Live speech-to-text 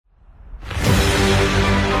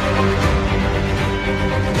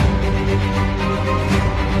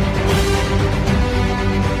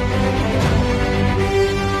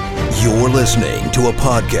listening to a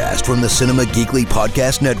podcast from the Cinema Geekly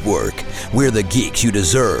Podcast Network. We're the geeks you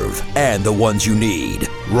deserve and the ones you need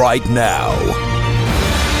right now.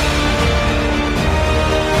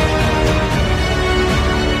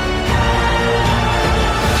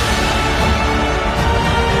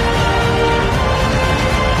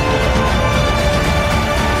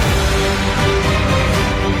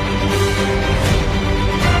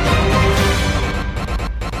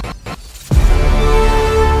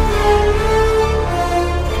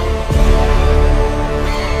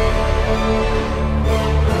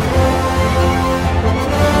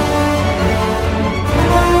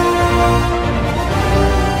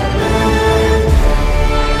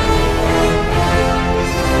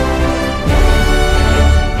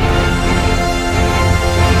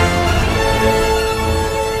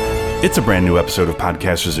 It's a brand new episode of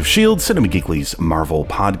Podcasters of S.H.I.E.L.D., Cinema Geekly's Marvel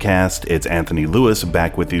podcast. It's Anthony Lewis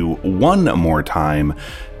back with you one more time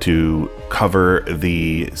to cover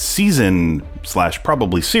the season /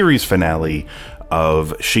 probably series finale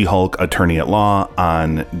of She-Hulk Attorney at Law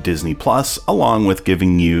on Disney Plus, along with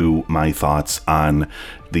giving you my thoughts on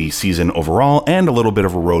the season overall and a little bit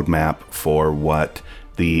of a roadmap for what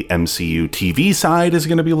the MCU TV side is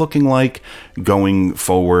going to be looking like going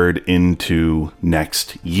forward into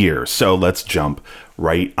next year. So let's jump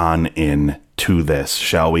right on in to this,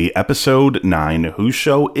 shall we? Episode 9, Whose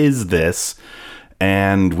Show Is This?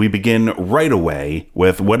 And we begin right away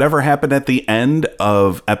with whatever happened at the end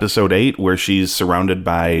of episode 8, where she's surrounded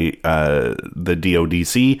by the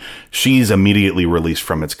DODC. She's immediately released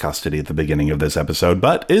from its custody at the beginning of this episode,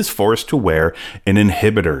 but is forced to wear an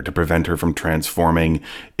inhibitor to prevent her from transforming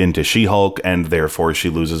into She-Hulk, and therefore she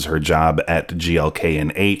loses her job at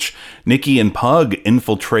GLK&H. Nikki and Pug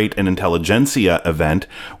infiltrate an intelligentsia event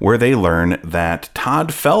where they learn that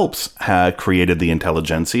Todd Phelps created the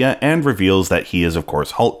intelligentsia and reveals that he is, of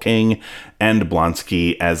course, Hulk King, and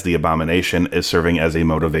Blonsky, as the Abomination, is serving as a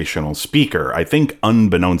motivational speaker. I think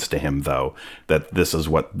unbeknownst to him, though, that this is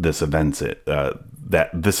what this event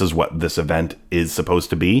is supposed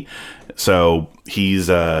to be. So he's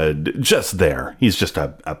just there. He's just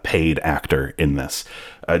a paid actor in this.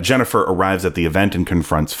 Jennifer arrives at the event and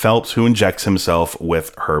confronts Phelps, who injects himself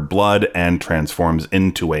with her blood and transforms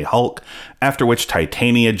into a Hulk, after which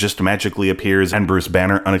Titania just magically appears and Bruce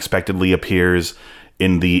Banner unexpectedly appears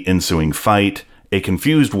in the ensuing fight. A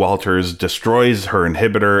confused Walters destroys her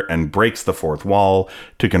inhibitor and breaks the fourth wall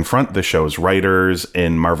to confront the show's writers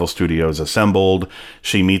in Marvel Studios Assembled.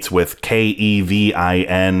 She meets with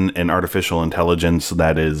KEVIN, an artificial intelligence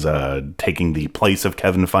that is taking the place of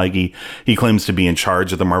Kevin Feige. He claims to be in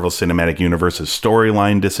charge of the Marvel Cinematic Universe's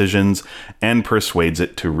storyline decisions and persuades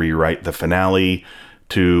it to rewrite the finale,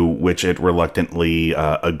 to which it reluctantly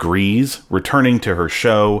agrees. Returning to her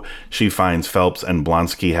show, she finds Phelps and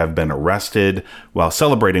Blonsky have been arrested. While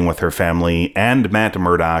celebrating with her family and Matt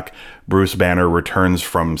Murdock, Bruce Banner returns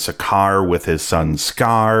from Sakaar with his son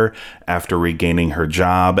Scar. After regaining her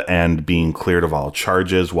job and being cleared of all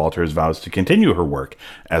charges, Walters vows to continue her work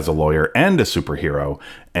as a lawyer and a superhero.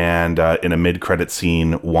 And in a mid-credit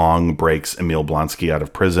scene, Wong breaks Emil Blonsky out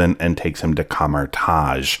of prison and takes him to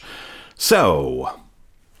Kamar-Taj. So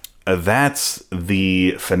that's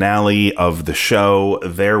the finale of the show.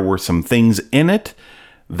 There were some things in it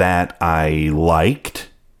that I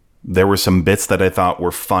liked. There were some bits that I thought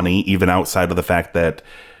were funny, even outside of the fact that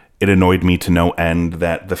it annoyed me to no end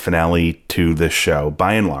that the finale to this show,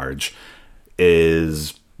 by and large,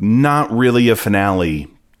 is not really a finale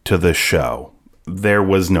to the show. There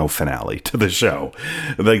was no finale to the show.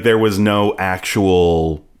 Like, there was no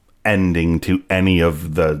actual ending to any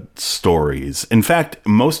of the stories. In fact,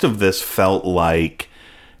 most of this felt like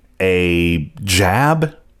a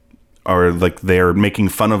jab, or like they're making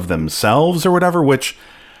fun of themselves or whatever, which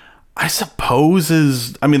I suppose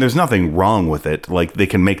is, I mean, there's nothing wrong with it. Like, they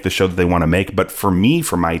can make the show that they want to make, but for me,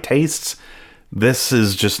 for my tastes, this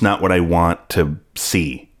is just not what I want to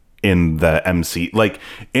see in the MC. Like,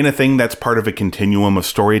 in a thing that's part of a continuum of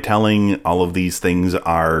storytelling, all of these things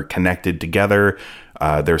are connected together.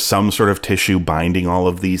 There's some sort of tissue binding all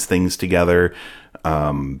of these things together.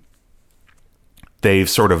 They've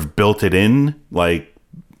sort of built it in, like,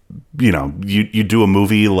 you know, you do a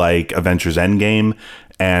movie like Avengers Endgame,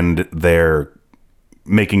 and they're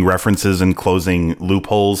making references and closing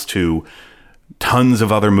loopholes to tons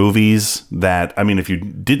of other movies that, I mean, if you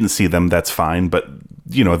didn't see them, that's fine, but,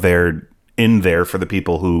 you know, they're in there for the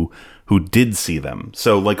people who did see them.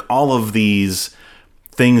 So, like, all of these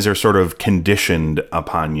things are sort of conditioned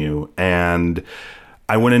upon you. And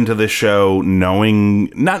I went into this show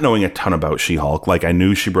not knowing a ton about She-Hulk. Like, I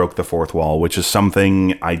knew she broke the fourth wall, which is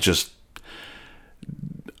something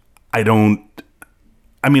I don't.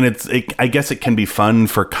 I mean, I guess it can be fun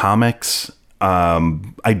for comics.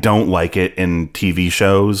 I don't like it in TV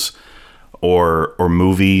shows or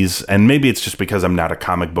movies, and maybe it's just because I'm not a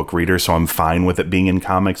comic book reader, so I'm fine with it being in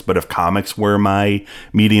comics. But if comics were my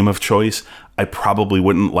medium of choice, I probably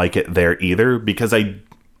wouldn't like it there either, because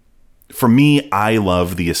for me, I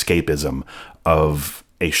love the escapism of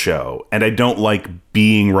a show, and I don't like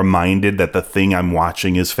being reminded that the thing I'm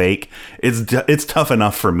watching is fake. It's tough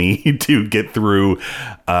enough for me to get through,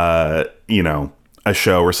 a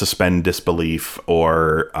show or suspend disbelief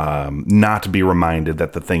or not be reminded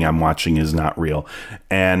that the thing I'm watching is not real.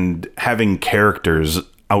 And having characters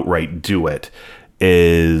outright do it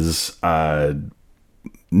is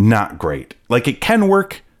not great. Like, it can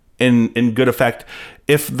work in good effect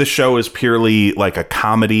if the show is purely like a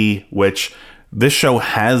comedy, which this show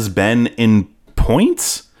has been in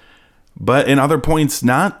points, but in other points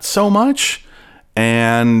not so much.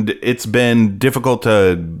 And it's been difficult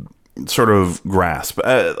to sort of grasp.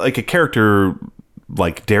 Like a character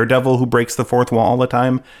like Daredevil, who breaks the fourth wall all the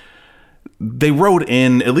time. They wrote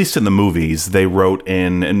in, at least in the movies, they wrote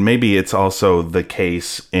in, and maybe it's also the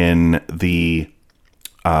case in the,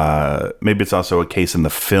 maybe it's also a case in the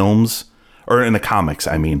films, or in the comics,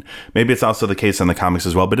 I mean. Maybe it's also the case in the comics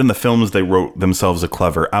as well, but in the films, they wrote themselves a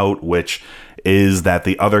clever out, which is that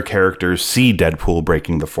the other characters see Deadpool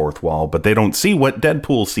breaking the fourth wall, but they don't see what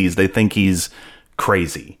Deadpool sees. They think he's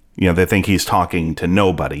crazy. They think he's talking to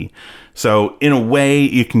nobody. So in a way,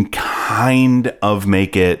 you can kind of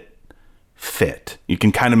make it fit. You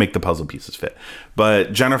can kind of make the puzzle pieces fit.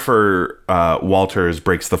 But Jennifer Walters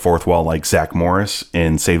breaks the fourth wall like Zach Morris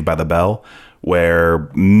in Saved by the Bell,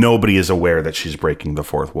 where nobody is aware that she's breaking the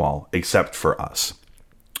fourth wall except for us,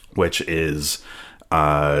 which is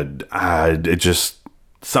it just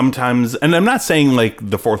sometimes, and I'm not saying like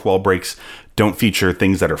the fourth wall breaks don't feature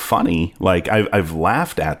things that are funny. Like I've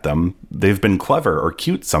laughed at them. They've been clever or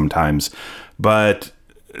cute sometimes, but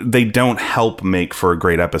they don't help make for a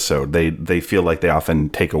great episode. They feel like they often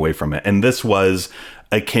take away from it. And this was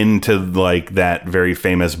akin to like that very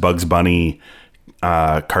famous Bugs Bunny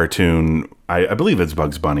cartoon. I believe it's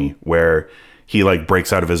Bugs Bunny, where he like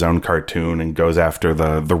breaks out of his own cartoon and goes after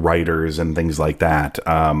the writers and things like that.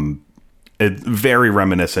 It's very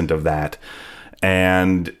reminiscent of that.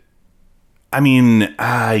 And I mean,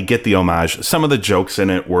 I get the homage. Some of the jokes in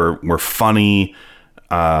it were funny.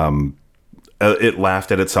 It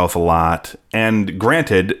laughed at itself a lot. And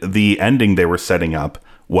granted, the ending they were setting up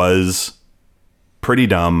was pretty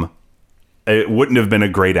dumb. It wouldn't have been a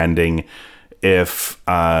great ending if,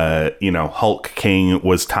 Hulk King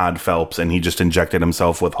was Todd Phelps and he just injected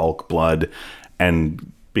himself with Hulk blood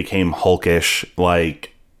and became Hulkish,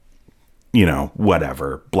 like,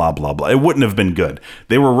 whatever, blah, blah, blah. It wouldn't have been good.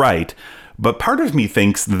 They were right. But part of me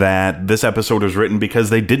thinks that this episode was written because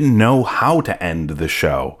they didn't know how to end the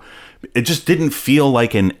show. It just didn't feel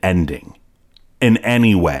like an ending in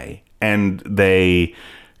any way. And they're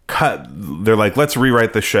like, let's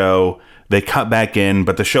rewrite the show. They cut back in,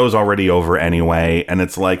 but the show's already over anyway. And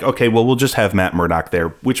it's like, okay, well, we'll just have Matt Murdock there,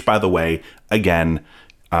 which, by the way, again,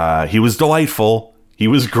 he was delightful. He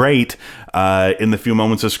was great in the few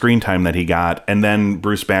moments of screen time that he got. And then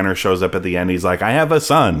Bruce Banner shows up at the end. He's like, I have a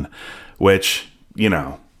son, which,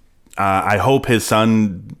 I hope his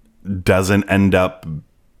son doesn't end up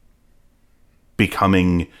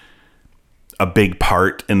becoming a big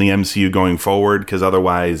part in the MCU going forward, because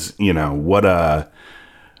otherwise, what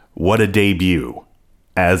a debut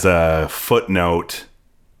as a footnote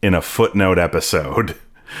in a footnote episode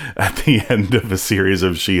at the end of a series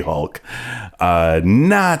of She-Hulk.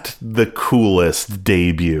 Not the coolest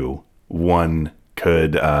debut one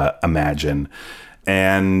could imagine.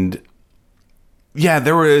 And yeah,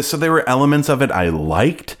 there were elements of it I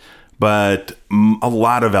liked, but a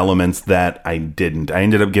lot of elements that I didn't. I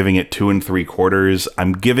ended up giving it 2 3/4.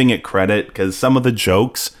 I'm giving it credit because some of the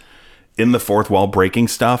jokes in the fourth wall breaking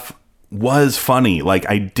stuff was funny. Like,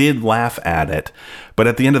 I did laugh at it, but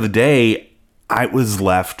at the end of the day, I was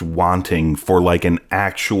left wanting for like an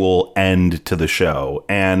actual end to the show,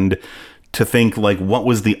 and to think like, what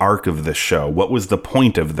was the arc of this show? What was the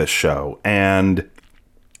point of this show? And,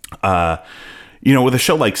 with a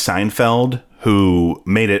show like Seinfeld, who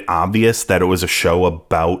made it obvious that it was a show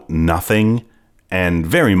about nothing, and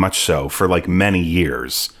very much so for like many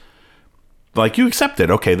years. Like, you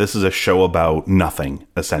accepted, okay, this is a show about nothing,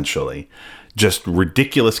 essentially. Just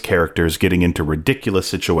ridiculous characters getting into ridiculous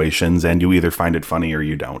situations, and you either find it funny or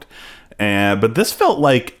you don't. But this felt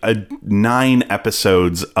like 9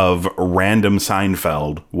 episodes of random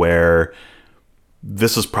Seinfeld, where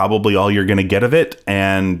this is probably all you're going to get of it.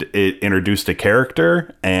 And it introduced a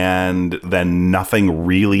character, and then nothing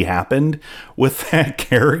really happened with that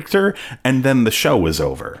character. And then the show was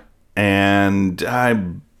over. And I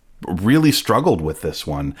really struggled with this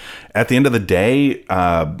one. At the end of the day,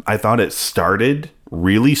 I thought it started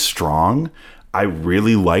really strong. I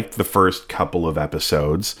really liked the first couple of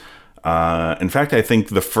episodes. In fact, I think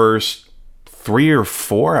the first 3 or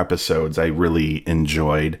 4 episodes I really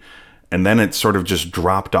enjoyed. And then it sort of just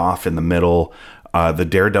dropped off in the middle. The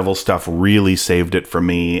Daredevil stuff really saved it for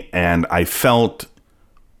me. And I felt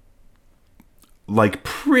like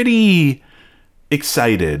pretty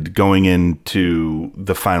excited going into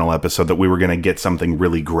the final episode that we were going to get something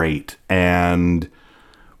really great. And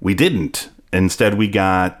we didn't. Instead, we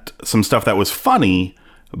got some stuff that was funny,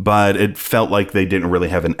 but it felt like they didn't really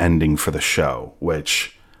have an ending for the show,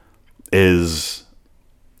 which is,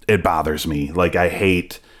 it bothers me. Like, I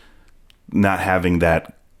hate not having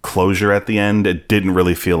that closure at the end. It didn't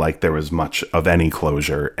really feel like there was much of any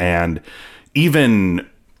closure. And even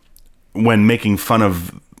when making fun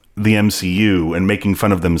of the MCU and making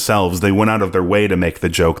fun of themselves, they went out of their way to make the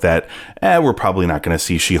joke that we're probably not going to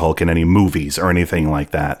see She-Hulk in any movies or anything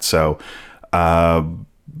like that. So I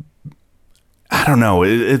don't know.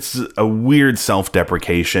 It's a weird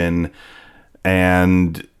self-deprecation,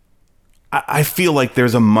 and I feel like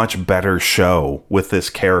there's a much better show with this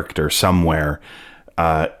character somewhere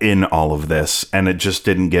in all of this, and it just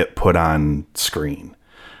didn't get put on screen.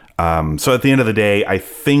 So at the end of the day, I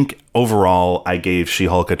think overall I gave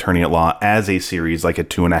She-Hulk Attorney at Law as a series like a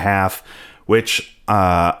 2.5, which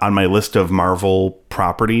on my list of Marvel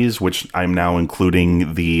properties, which I'm now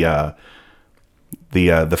including the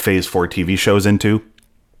Phase 4 TV shows into,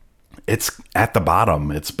 it's at the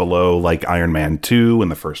bottom. It's below like Iron Man 2 and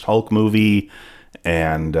the first Hulk movie,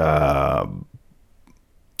 and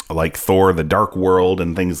like Thor: The Dark World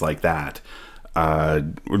and things like that.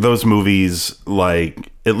 Those movies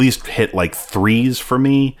like at least hit like 3s for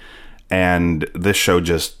me, and this show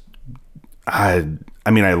just, I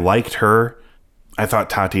mean, I liked her. I thought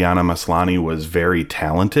Tatiana Maslany was very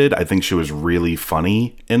talented. I think she was really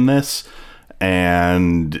funny in this,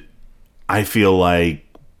 and I feel like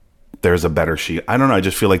there's a better I don't know, I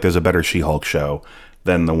just feel like there's a better She-Hulk show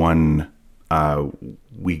than the one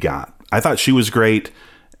we got. I thought she was great,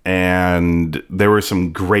 and there were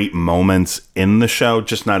some great moments in the show,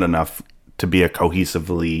 just not enough to be a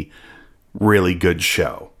cohesively really good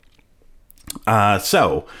show.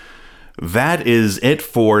 So that is it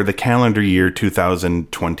for the calendar year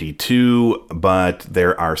 2022, but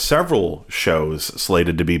there are several shows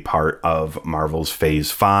slated to be part of Marvel's Phase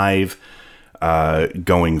 5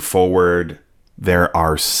 going forward. There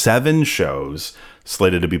are 7 shows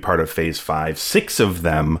slated to be part of Phase 5. 6 of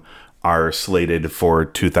them are slated for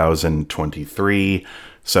 2023.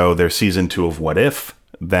 So there's season 2 of What If.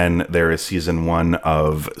 Then there is season 1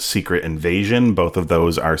 of Secret Invasion. Both of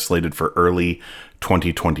those are slated for early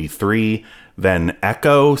 2023. Then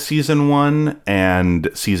Echo season 1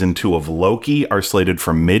 and season 2 of Loki are slated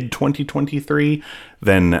for mid 2023.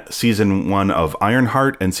 Then season 1 of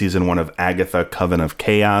Ironheart and season 1 of Agatha: Coven of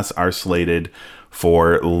Chaos are slated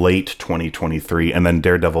for late 2023. And then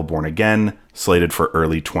Daredevil: Born Again slated for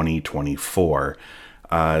early 2024.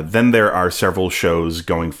 Then there are several shows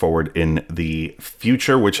going forward in the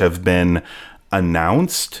future which have been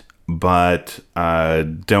announced, but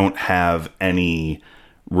don't have any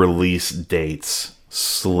release dates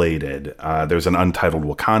slated. There's an untitled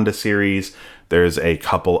Wakanda series. There's a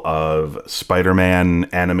couple of Spider-Man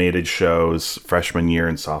animated shows, freshman year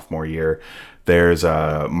and sophomore year. There's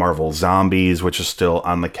Marvel Zombies, which is still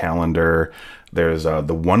on the calendar. There's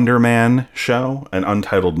the Wonder Man show, an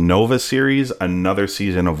untitled Nova series, another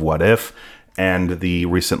season of What If, and the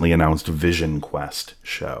recently announced Vision Quest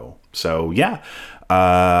show. So yeah,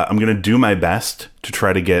 I'm going to do my best to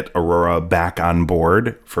try to get Aurora back on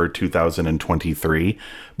board for 2023.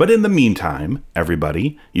 But in the meantime,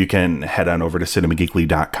 everybody, you can head on over to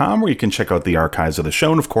cinemageekly.com where you can check out the archives of the show.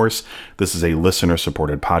 And of course, this is a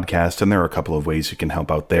listener-supported podcast, and there are a couple of ways you can help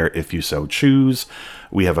out there if you so choose.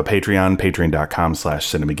 We have a Patreon,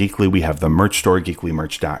 patreon.com/cinemageekly. We have the merch store,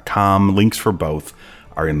 geeklymerch.com. Links for both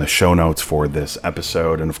are in the show notes for this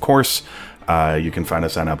episode. And of course, you can find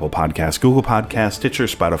us on Apple Podcasts, Google Podcasts, Stitcher,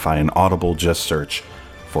 Spotify, and Audible. Just search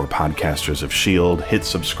for Podcasters of S.H.I.E.L.D., hit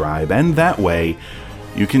subscribe, and that way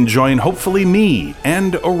you can join, hopefully, me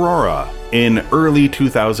and Aurora in early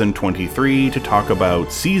 2023 to talk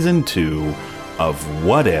about Season 2 of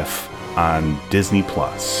What If on Disney+.